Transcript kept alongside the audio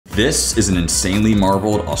This is an insanely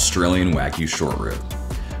marbled Australian Wagyu short rib.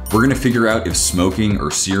 We're gonna figure out if smoking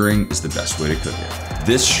or searing is the best way to cook it.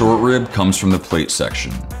 This short rib comes from the plate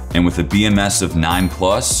section, and with a BMS of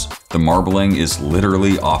 9+, the marbling is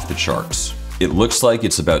literally off the charts. It looks like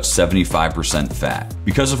it's about 75% fat.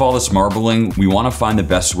 Because of all this marbling, we wanna find the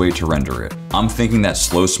best way to render it. I'm thinking that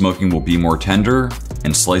slow smoking will be more tender,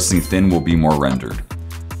 and slicing thin will be more rendered.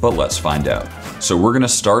 But let's find out. So we're gonna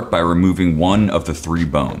start by removing one of the 3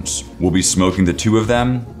 bones. We'll be smoking the 2 of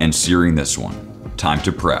them and searing this one. Time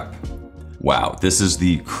to prep. Wow, this is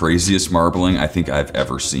the craziest marbling I think I've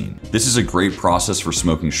ever seen. This is a great process for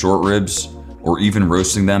smoking short ribs or even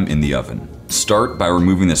roasting them in the oven. Start by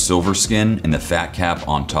removing the silver skin and the fat cap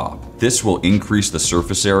on top. This will increase the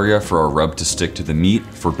surface area for our rub to stick to the meat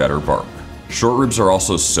for better bark. Short ribs are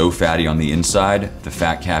also so fatty on the inside, the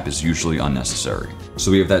fat cap is usually unnecessary. So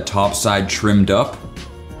we have that top side trimmed up,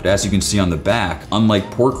 but as you can see on the back, unlike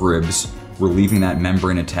pork ribs, we're leaving that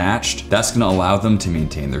membrane attached. That's gonna allow them to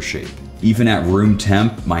maintain their shape. Even at room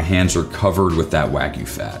temp, my hands are covered with that Wagyu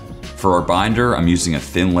fat. For our binder, I'm using a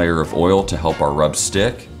thin layer of oil to help our rub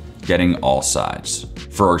stick, getting all sides.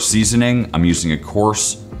 For our seasoning, I'm using a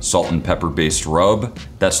coarse salt and pepper based rub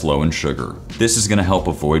that's low in sugar. This is gonna help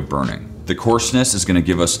avoid burning. The coarseness is gonna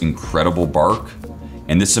give us incredible bark,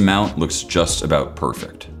 and this amount looks just about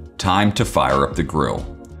perfect. Time to fire up the grill.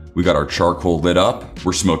 We got our charcoal lit up.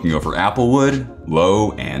 We're smoking over applewood,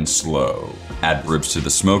 low and slow. Add ribs to the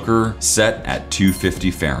smoker, set at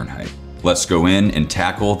 250 Fahrenheit. Let's go in and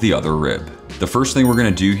tackle the other rib. The first thing we're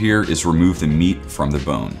gonna do here is remove the meat from the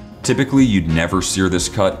bone. Typically, you'd never sear this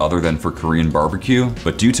cut other than for Korean barbecue,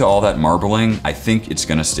 but due to all that marbling, I think it's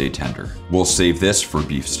gonna stay tender. We'll save this for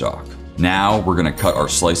beef stock. Now we're gonna cut our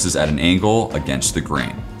slices at an angle against the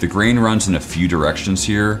grain. The grain runs in a few directions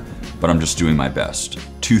here, but I'm just doing my best.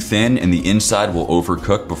 Too thin and the inside will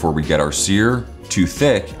overcook before we get our sear. Too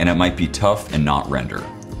thick and it might be tough and not render.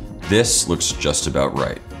 This looks just about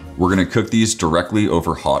right. We're gonna cook these directly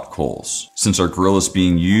over hot coals. Since our grill is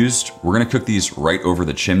being used, we're gonna cook these right over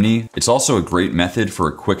the chimney. It's also a great method for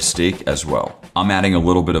a quick steak as well. I'm adding a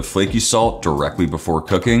little bit of flaky salt directly before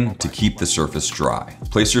cooking to keep the surface dry.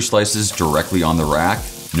 Place your slices directly on the rack,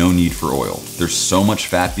 no need for oil. There's so much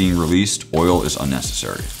fat being released, oil is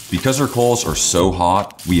unnecessary. Because our coals are so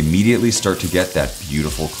hot, we immediately start to get that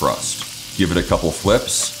beautiful crust. Give it a couple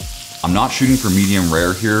flips. I'm not shooting for medium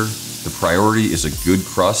rare here. The priority is a good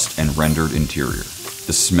crust and rendered interior.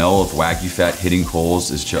 The smell of Wagyu fat hitting coals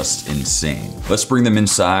is just insane. Let's bring them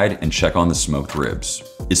inside and check on the smoked ribs.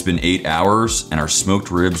 It's been 8 hours and our smoked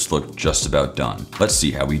ribs look just about done. Let's see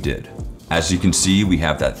how we did. As you can see, we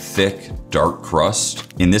have that thick, dark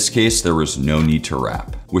crust. In this case, there was no need to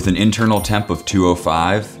wrap. With an internal temp of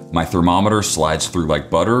 205, my thermometer slides through like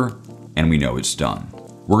butter, and we know it's done.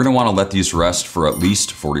 We're gonna wanna let these rest for at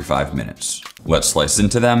least 45 minutes. Let's slice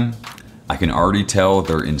into them. I can already tell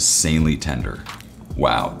they're insanely tender.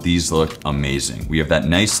 Wow, these look amazing. We have that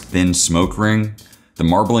nice thin smoke ring. The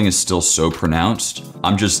marbling is still so pronounced.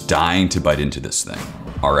 I'm just dying to bite into this thing.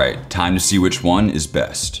 All right, time to see which one is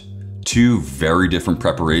best. 2 very different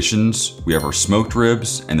preparations. We have our smoked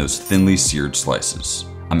ribs and those thinly seared slices.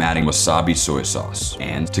 I'm adding wasabi soy sauce.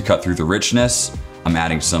 And to cut through the richness, I'm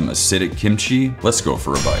adding some acidic kimchi. Let's go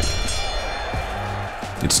for a bite.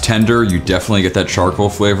 It's tender, you definitely get that charcoal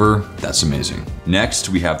flavor. That's amazing. Next,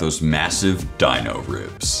 we have those massive dino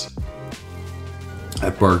ribs.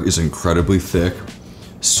 That bark is incredibly thick,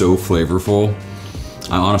 so flavorful.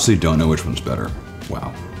 I honestly don't know which one's better.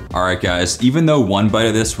 Wow. All right, guys, even though one bite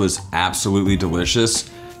of this was absolutely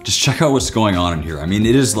delicious, just check out what's going on in here. I mean,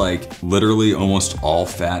 it is like literally almost all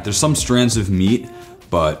fat. There's some strands of meat,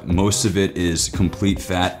 but most of it is complete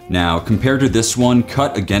fat. Now, compared to this one,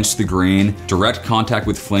 cut against the grain, direct contact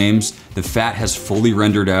with flames, the fat has fully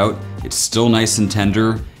rendered out, it's still nice and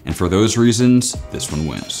tender, and for those reasons, this one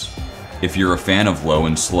wins. If you're a fan of low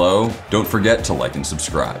and slow, don't forget to like and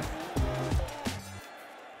subscribe.